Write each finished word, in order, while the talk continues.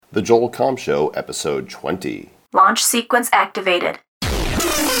The Joel Comm Show, episode 20. Launch sequence activated.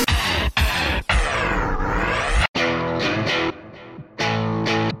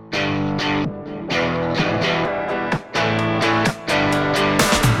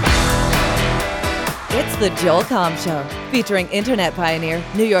 It's the Joel Comm Show, featuring internet pioneer,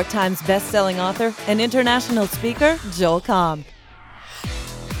 New York Times best-selling author, and international speaker, Joel Comm.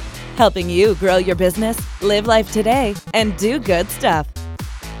 Helping you grow your business, live life today, and do good stuff.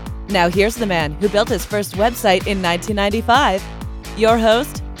 Now here's the man who built his first website in 1995, your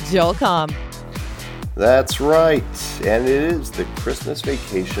host, Joel Comm. That's right, and it is the Christmas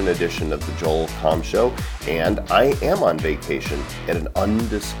vacation edition of the Joel Comm Show, and I am on vacation at an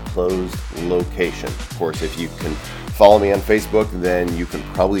undisclosed location. Of course, if you can follow me on Facebook, then you can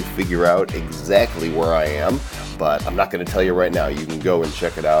probably figure out exactly where I am, but I'm not going to tell you right now. You can go and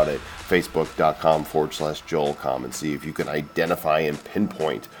check it out at facebook.com/JoelComm and see if you can identify and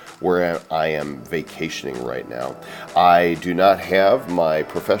pinpoint where I am vacationing right now. I do not have my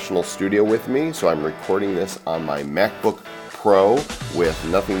professional studio with me, so I'm recording this on my MacBook Pro with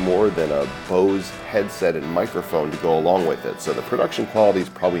nothing more than a Bose headset and microphone to go along with it. So the production quality is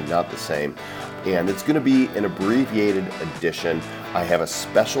probably not the same, and it's going to be an abbreviated edition. I have a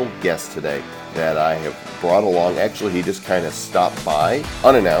special guest today that I have brought along. Actually, he just kind of stopped by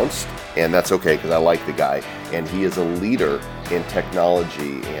unannounced, and that's okay because I like the guy, and he is a leader in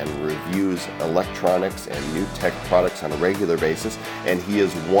technology and reviews electronics and new tech products on a regular basis, and he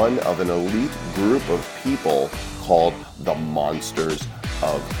is one of an elite group of people called the Monsters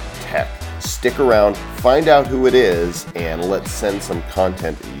of Tech. Stick around, find out who it is, and let's send some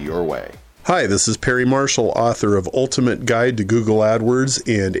content your way. Hi, this is Perry Marshall, author of Ultimate Guide to Google AdWords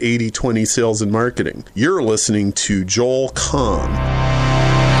and 80/20 Sales and Marketing. You're listening to Joel Comm.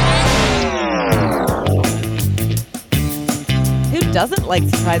 Who doesn't like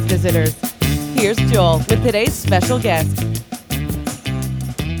surprise visitors? Here's Joel with today's special guest.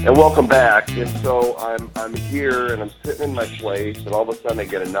 And welcome back. And so I'm here and I'm sitting in my place, and all of a sudden I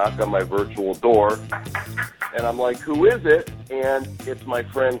get a knock on my virtual door, and I'm like, who is it? And it's my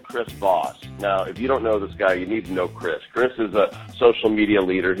friend Chris Voss. Now, if you don't know this guy, you need to know Chris. Chris is a social media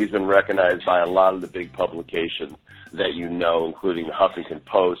leader. He's been recognized by a lot of the big publications that you know, including the Huffington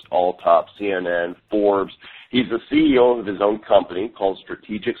Post, All Top, CNN, Forbes. He's the CEO of his own company called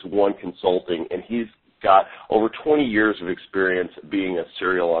Strategics One Consulting, and he's got over 20 years of experience being a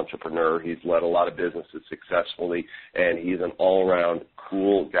serial entrepreneur. He's led a lot of businesses successfully, and he's an all-around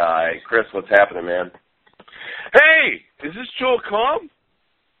cool guy. Chris, what's happening, man? Hey, is this Joel Comm?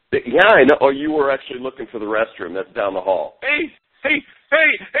 Yeah, I know. Oh, you were actually looking for the restroom. That's down the hall. Hey,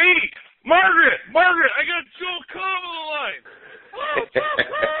 Margaret, I got Joel Comm on the line. Oh, Joel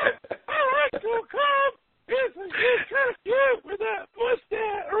Comm. All right, Joel Comm. Yes, he's kind of cute with that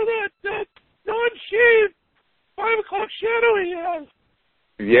mustache, or that non-shaved 5 o'clock shadow he has.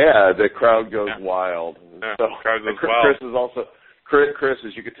 Yeah, the crowd goes wild. Yeah, so, the crowd goes wild. Chris is also... Chris,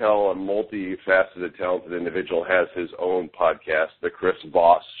 as you can tell, a multifaceted, talented individual, has his own podcast, The Chris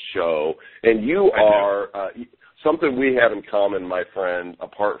Voss Show. And you are, something we have in common, my friend,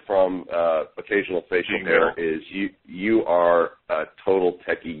 apart from occasional facial hair, is you are a total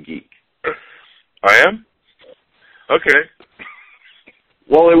techie geek. I am? Okay.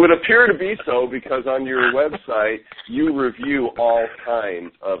 Well, it would appear to be so because on your website, you review all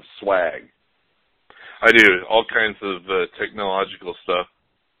kinds of swag. I do, all kinds of technological stuff.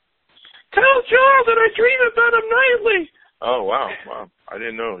 Tell Joel that I dream about him nightly. Oh, wow. I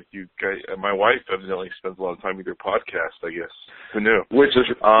didn't know. You guys, my wife evidently spends a lot of time with your podcast, I guess. Who knew? Which is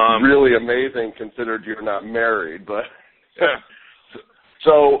really amazing considered you're not married, but... Yeah.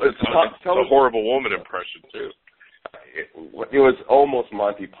 So, it's a horrible woman impression, too. It was almost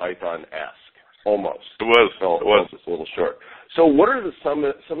Monty Python-esque. Almost. It was. It was just a little short. So what are some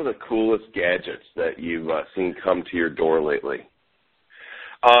of the coolest gadgets that you've seen come to your door lately?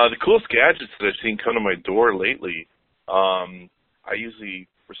 The coolest gadgets that I've seen come to my door lately, I usually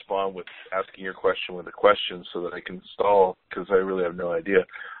respond with asking your question with a question so that I can stall because I really have no idea.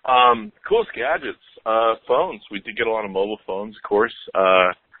 Coolest gadgets, phones. We did get a lot of mobile phones, of course.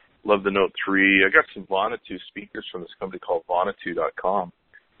 Love the Note 3. I got some Vonatu speakers from this company called Vonatu.com.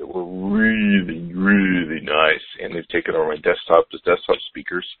 that were really, really nice, and they've taken over my desktop as desktop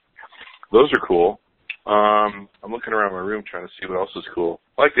speakers. Those are cool. I'm looking around my room trying to see what else is cool.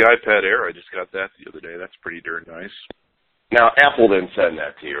 I like the iPad Air. I just got that the other day. That's pretty darn nice. Now, Apple didn't send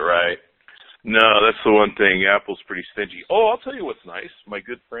that to you, right? No, that's the one thing. Apple's pretty stingy. Oh, I'll tell you what's nice. My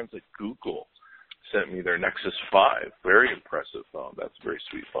good friends at Google sent me their Nexus 5. Very impressive phone. That's a very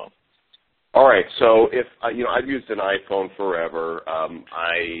sweet phone. All right. So if I've used an iPhone forever.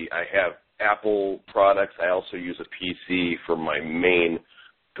 I have Apple products. I also use a PC for my main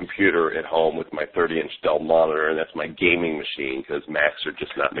computer at home with my 30-inch Dell monitor, and that's my gaming machine because Macs are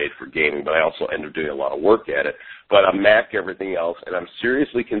just not made for gaming, but I also end up doing a lot of work at it. But I'm Mac everything else, and I'm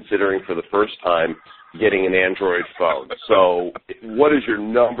seriously considering for the first time getting an Android phone. So what is your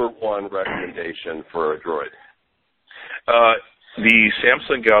number one recommendation for a Droid? The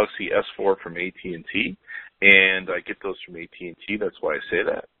Samsung Galaxy S4 from AT&T, and I get those from AT&T. That's why I say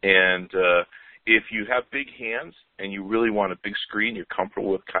that. And if you have big hands and you really want a big screen, you're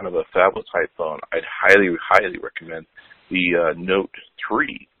comfortable with kind of a phablet-type phone, I'd highly, highly recommend the Note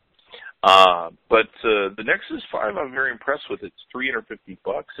 3. But the Nexus 5, I'm very impressed with. It's $350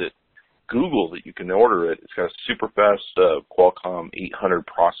 at Google that you can order it. It's got a super fast Qualcomm 800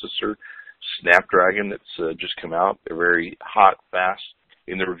 processor, Snapdragon that's just come out. They're very hot, fast.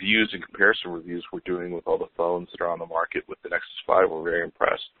 In the reviews and comparison reviews we're doing with all the phones that are on the market with the Nexus 5, we're very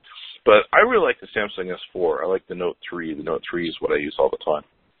impressed. But I really like the Samsung S4. I like the Note 3. The Note 3 is what I use all the time.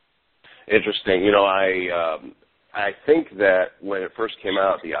 Interesting. I think that when it first came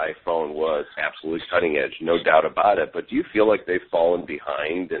out, the iPhone was absolutely cutting edge, no doubt about it. But do you feel like they've fallen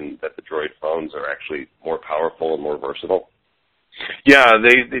behind and that the Droid phones are actually more powerful and more versatile? Yeah,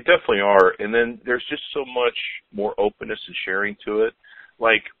 they definitely are. And then there's just so much more openness and sharing to it.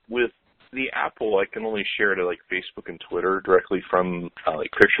 Like with the Apple, I can only share to like Facebook and Twitter directly from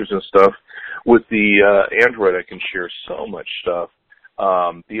like pictures and stuff. With the Android, I can share so much stuff.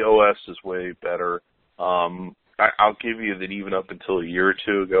 The OS is way better. I'll give you that even up until a year or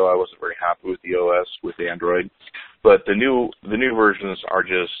two ago, I wasn't very happy with the OS with Android. But the new versions are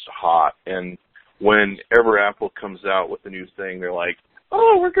just hot. And whenever Apple comes out with a new thing, they're like,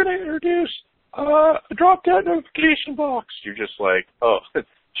 oh, we're going to introduce a drop-down notification box. You're just like, oh,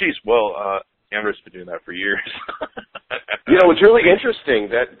 geez, well, Android's been doing that for years. It's really interesting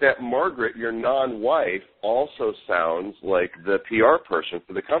that Margaret, your non-wife, also sounds like the PR person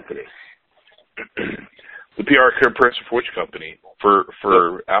for the company. The PR person for which company?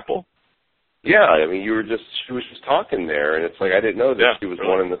 For Apple? Yeah, I mean, she was just talking there, and it's like I didn't know that she was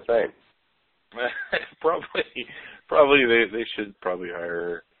one and the same. Probably they should probably hire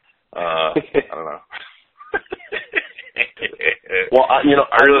her. I don't know. Well,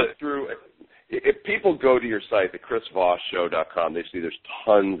 I looked through. If people go to your site, the chrisvossshow.com, they see there's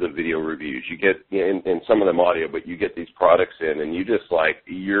tons of video reviews. You get in some of them audio, but you get these products in, and you just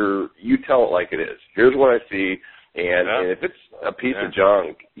you tell it like it is. Here's what I see, and if it's a piece of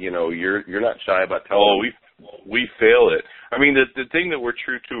junk, you're not shy about telling. Oh, we fail it. I mean, the thing that we're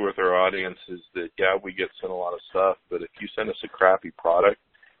true to with our audience is that we get sent a lot of stuff, but if you send us a crappy product,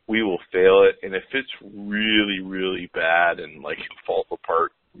 we will fail it, and if it's really, really bad and like it falls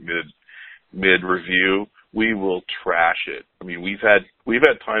apart mid review, we will trash it. I mean, we've had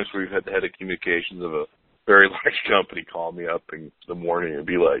times where we've had the head of communications of a very large company call me up in the morning and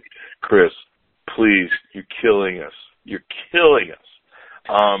be like, Chris, please, you're killing us. You're killing us.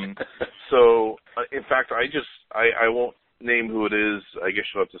 So, in fact, I won't name who it is. I guess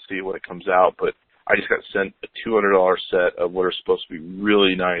you'll have to see when it comes out, but I just got sent a $200 set of what are supposed to be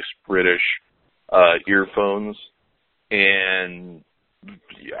really nice British earphones, and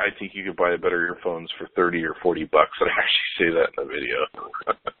I think you could buy better earphones for $30 or $40. I actually say that in the video.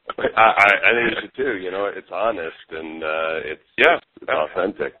 I think you should too. It's honest and it's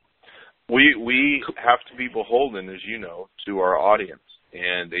authentic. We have to be beholden, as you know, to our audience,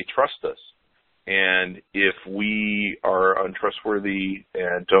 and they trust us. And if we are untrustworthy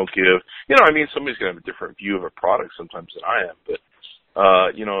and don't give, somebody's going to have a different view of a product sometimes than I am. But,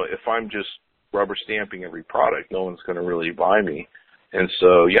 if I'm just rubber stamping every product, no one's going to really buy me. And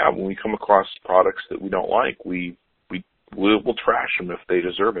so, when we come across products that we don't like, we'll trash them if they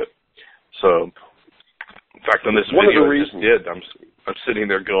deserve it. So, in fact, on this video I just did, I'm sitting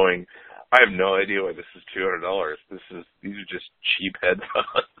there going, I have no idea why this is $200. These are just cheap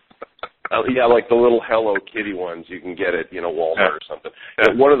headphones. Like the little Hello Kitty ones you can get at Walmart or something.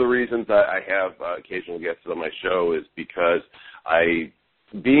 Yeah. One of the reasons I have occasional guests on my show is because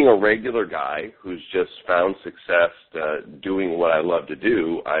being a regular guy who's just found success doing what I love to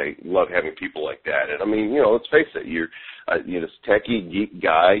do, I love having people like that. And I mean, let's face it, you're this techie geek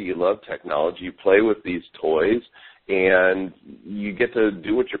guy, you love technology, you play with these toys, and you get to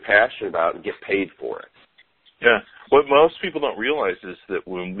do what you're passionate about and get paid for it. Yeah. What most people don't realize is that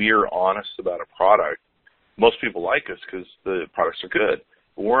when we're honest about a product, most people like us because the products are good.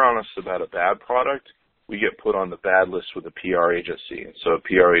 When we're honest about a bad product, we get put on the bad list with a PR agency. And so a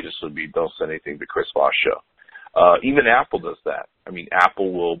PR agency would be, don't send anything to Chris Voss Show. Even Apple does that. I mean,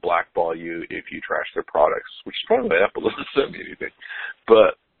 Apple will blackball you if you trash their products, which is probably why Apple doesn't send me anything.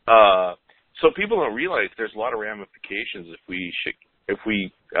 But so people don't realize there's a lot of ramifications if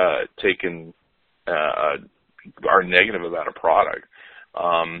we take and are negative about a product.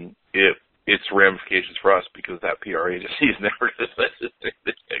 It's ramifications for us because that PR agency is never going to send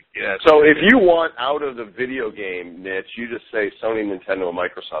it again. So if you want out of the video game niche, you just say Sony, Nintendo, and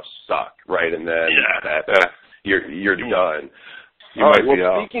Microsoft suck, right? And then you're done. All right.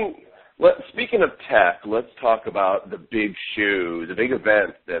 Well, speaking of tech, let's talk about the big show, the big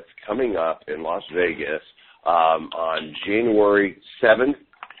event that's coming up in Las Vegas on January 7th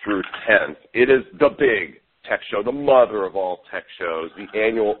through 10th. It is the big tech show, the mother of all tech shows, the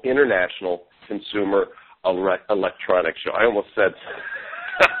annual International Consumer Electronics Show. I almost said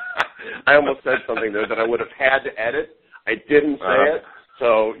something there that I would have had to edit. I didn't say it,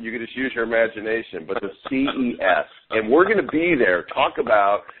 so you can just use your imagination. But the CES, and we're going to be there. Talk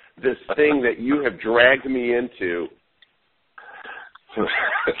about this thing that you have dragged me into.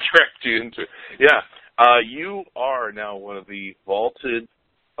 Dragged you into, yeah. You are now one of the vaulted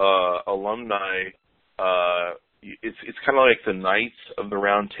alumni. It's kind of like the Knights of the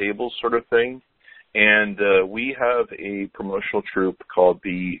Round Table sort of thing, and we have a promotional troupe called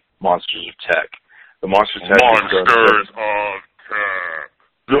the Monsters of Tech. The Monsters of Tech.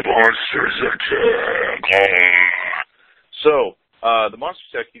 The Monsters of Tech. So the Monsters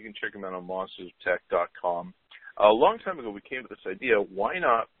of Tech, you can check them out on monstersoftech.com. A long time ago, we came to this idea: why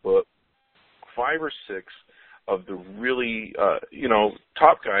not put 5 or 6 of the really,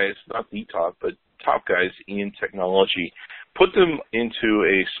 top guys, not the top, but top guys in technology, put them into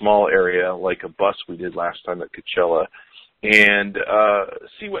a small area like a bus we did last time at Coachella, and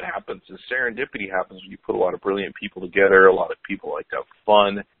see what happens. And serendipity happens when you put a lot of brilliant people together. A lot of people like to have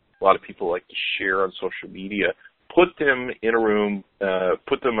fun. A lot of people like to share on social media. Put them in a room,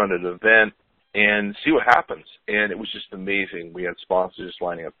 put them on an event, and see what happens. And it was just amazing. We had sponsors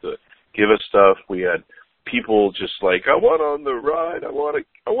lining up to give us stuff. We had people just like, I want on the ride. I want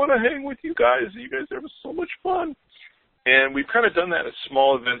to hang with you guys. You guys are having so much fun. And we've kind of done that at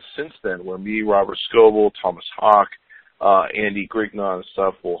small events since then, where me, Robert Scoble, Thomas Hawk, Andy Grignon and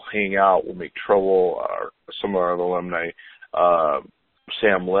stuff will hang out. We'll make trouble. Some of our alumni,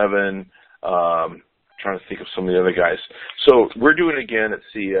 Sam Levin, trying to think of some of the other guys. So we're doing it again at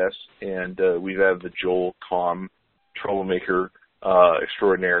CES, and we've added the Joel Comm troublemaker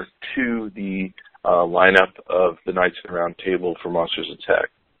extraordinaire to the lineup of the Knights of the Round Table for Monsters of Tech.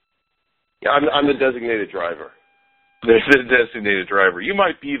 Yeah, I'm the designated driver. There's the designated driver. You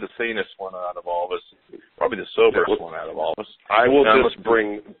might be the sanest one out of all of us, probably the soberest one out of all of us. I will just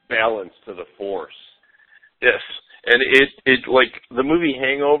bring balance to the force. Yes, and it like the movie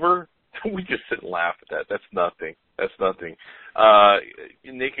Hangover. We just sit and laugh at that. That's nothing.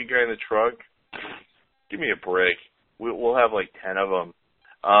 Naked guy in the trunk. Give me a break. We'll have like 10 of them.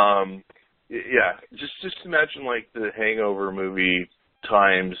 Yeah, just imagine like the Hangover movie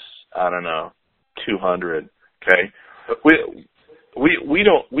times, I don't know, 200. Okay, we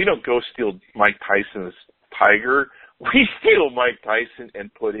don't go steal Mike Tyson's tiger. We steal Mike Tyson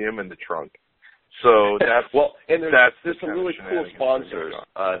and put him in the trunk. So that's and there's some really cool sponsors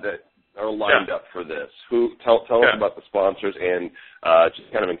that are lined up for this. Tell us about the sponsors and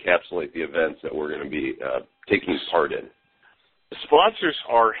just kind of encapsulate the events that we're going to be taking part in. The sponsors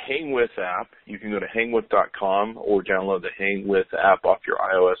are Hangwith app. You can go to hangwith.com or download the Hangwith app off your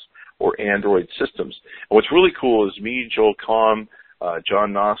iOS or Android systems. And what's really cool is me, Joel Comm,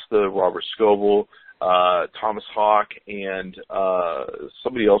 John Nosta, Robert Scoble, Thomas Hawk, and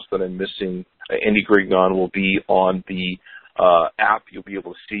somebody else that I'm missing, Andy Grignon, will be on the app. You'll be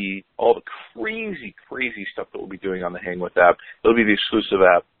able to see all the crazy stuff that we'll be doing on the Hangwith app. It'll be the exclusive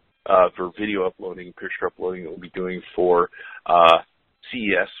app for video uploading, picture uploading that we'll be doing for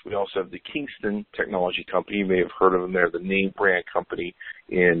CES. We also have the Kingston Technology Company. You may have heard of them. They're the name brand company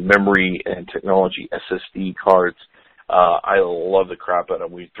in memory and technology SSD cards. I love the crap out of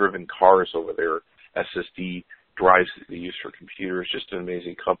them. We've driven cars over their SSD drives that they use for computers. Just an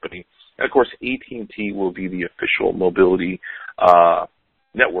amazing company. And, of course, AT&T will be the official mobility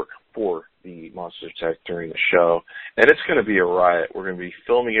network for the Monsters of Tech during the show. And it's going to be a riot. We're going to be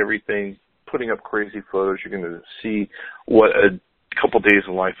filming everything, putting up crazy photos. You're going to see what a couple days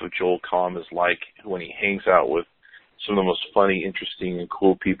in life of Joel Comm is like when he hangs out with some of the most funny, interesting, and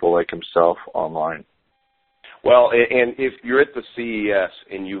cool people like himself online. Well, and if you're at the CES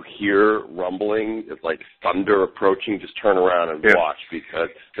and you hear rumbling, it's like thunder approaching, just turn around and watch, because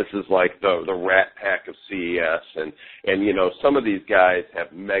this is like the rat pack of CES. And you know, some of these guys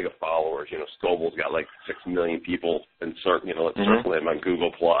have mega followers. You know, Scoble's got like 6 million people and circle him on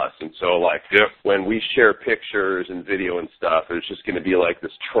Google Plus. And so like when we share pictures and video and stuff, it's just going to be like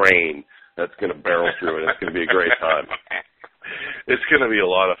this train that's going to barrel through it. It's going to be a great time. It's going to be a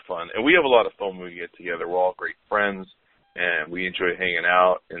lot of fun. And we have a lot of fun when we get together. We're all great friends, and we enjoy hanging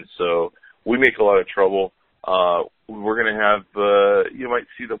out. And so we make a lot of trouble. We're going to have, you might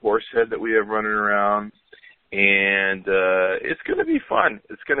see the horse head that we have running around. And it's going to be fun.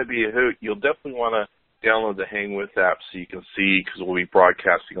 It's going to be a hoot. You'll definitely want to download the Hang With app so you can see, because we'll be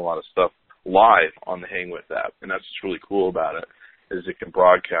broadcasting a lot of stuff live on the Hang With app. And that's what's really cool about it, is it can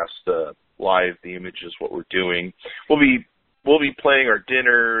broadcast live the images, what we're doing. We'll be playing our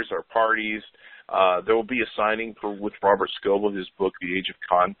dinners, our parties. There will be a signing with Robert Scoble. His book, The Age of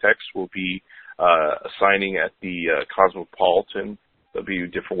Context, will be a signing at the Cosmopolitan. There'll be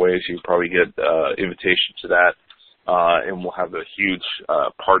different ways. You can probably get invitation to that. And we'll have a huge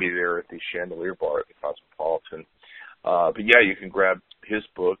party there at the Chandelier Bar at the Cosmopolitan. But yeah, you can grab his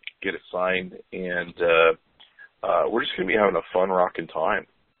book, get it signed, and we're just going to be having a fun rockin' time.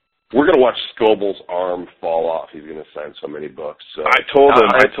 We're going to watch Scoble's arm fall off. He's going to sign so many books. So. I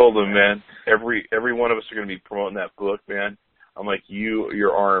told him, man, every one of us are going to be promoting that book, man. I'm like,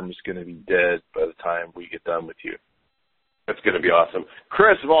 your arm is going to be dead by the time we get done with you. That's going to be awesome.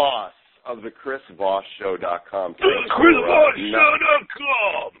 Chris Voss of the ChrisVossShow.com.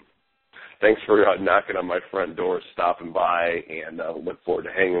 ChrisVossShow.com. Thanks for knocking on my front door, stopping by, and look forward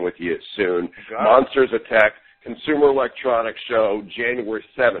to hanging with you soon. Monsters Attack Consumer Electronics Show, January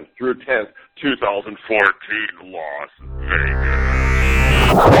 7th through 10th, 2014, Las Vegas.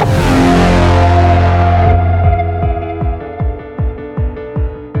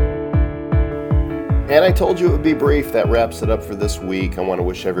 And I told you it would be brief. That wraps it up for this week. I want to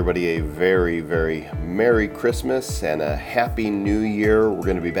wish everybody a very, very Merry Christmas and a Happy New Year. We're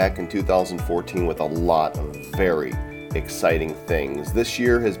going to be back in 2014 with a lot of very exciting things. This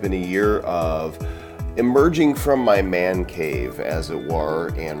year has been a year of emerging from my man cave, as it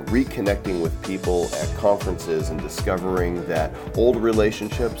were, and reconnecting with people at conferences and discovering that old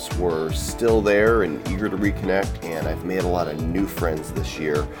relationships were still there and eager to reconnect, and I've made a lot of new friends this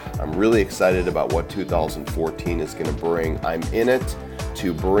year. I'm really excited about what 2014 is going to bring. I'm in it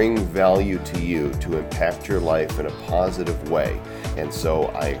to bring value to you, to impact your life in a positive way. And so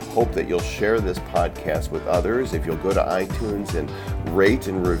I hope that you'll share this podcast with others. If you'll go to iTunes and rate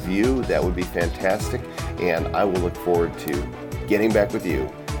and review, that would be fantastic. And I will look forward to getting back with you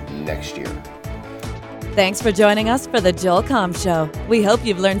next year. Thanks for joining us for the Joel Comm Show. We hope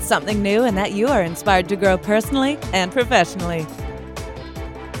you've learned something new and that you are inspired to grow personally and professionally.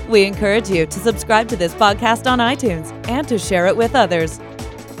 We encourage you to subscribe to this podcast on iTunes and to share it with others.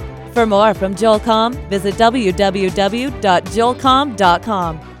 For more from Joel Comm, visit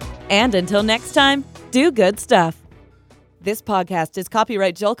www.joelcomm.com. And until next time, do good stuff. This podcast is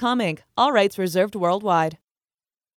copyright Joel Comm Inc., all rights reserved worldwide.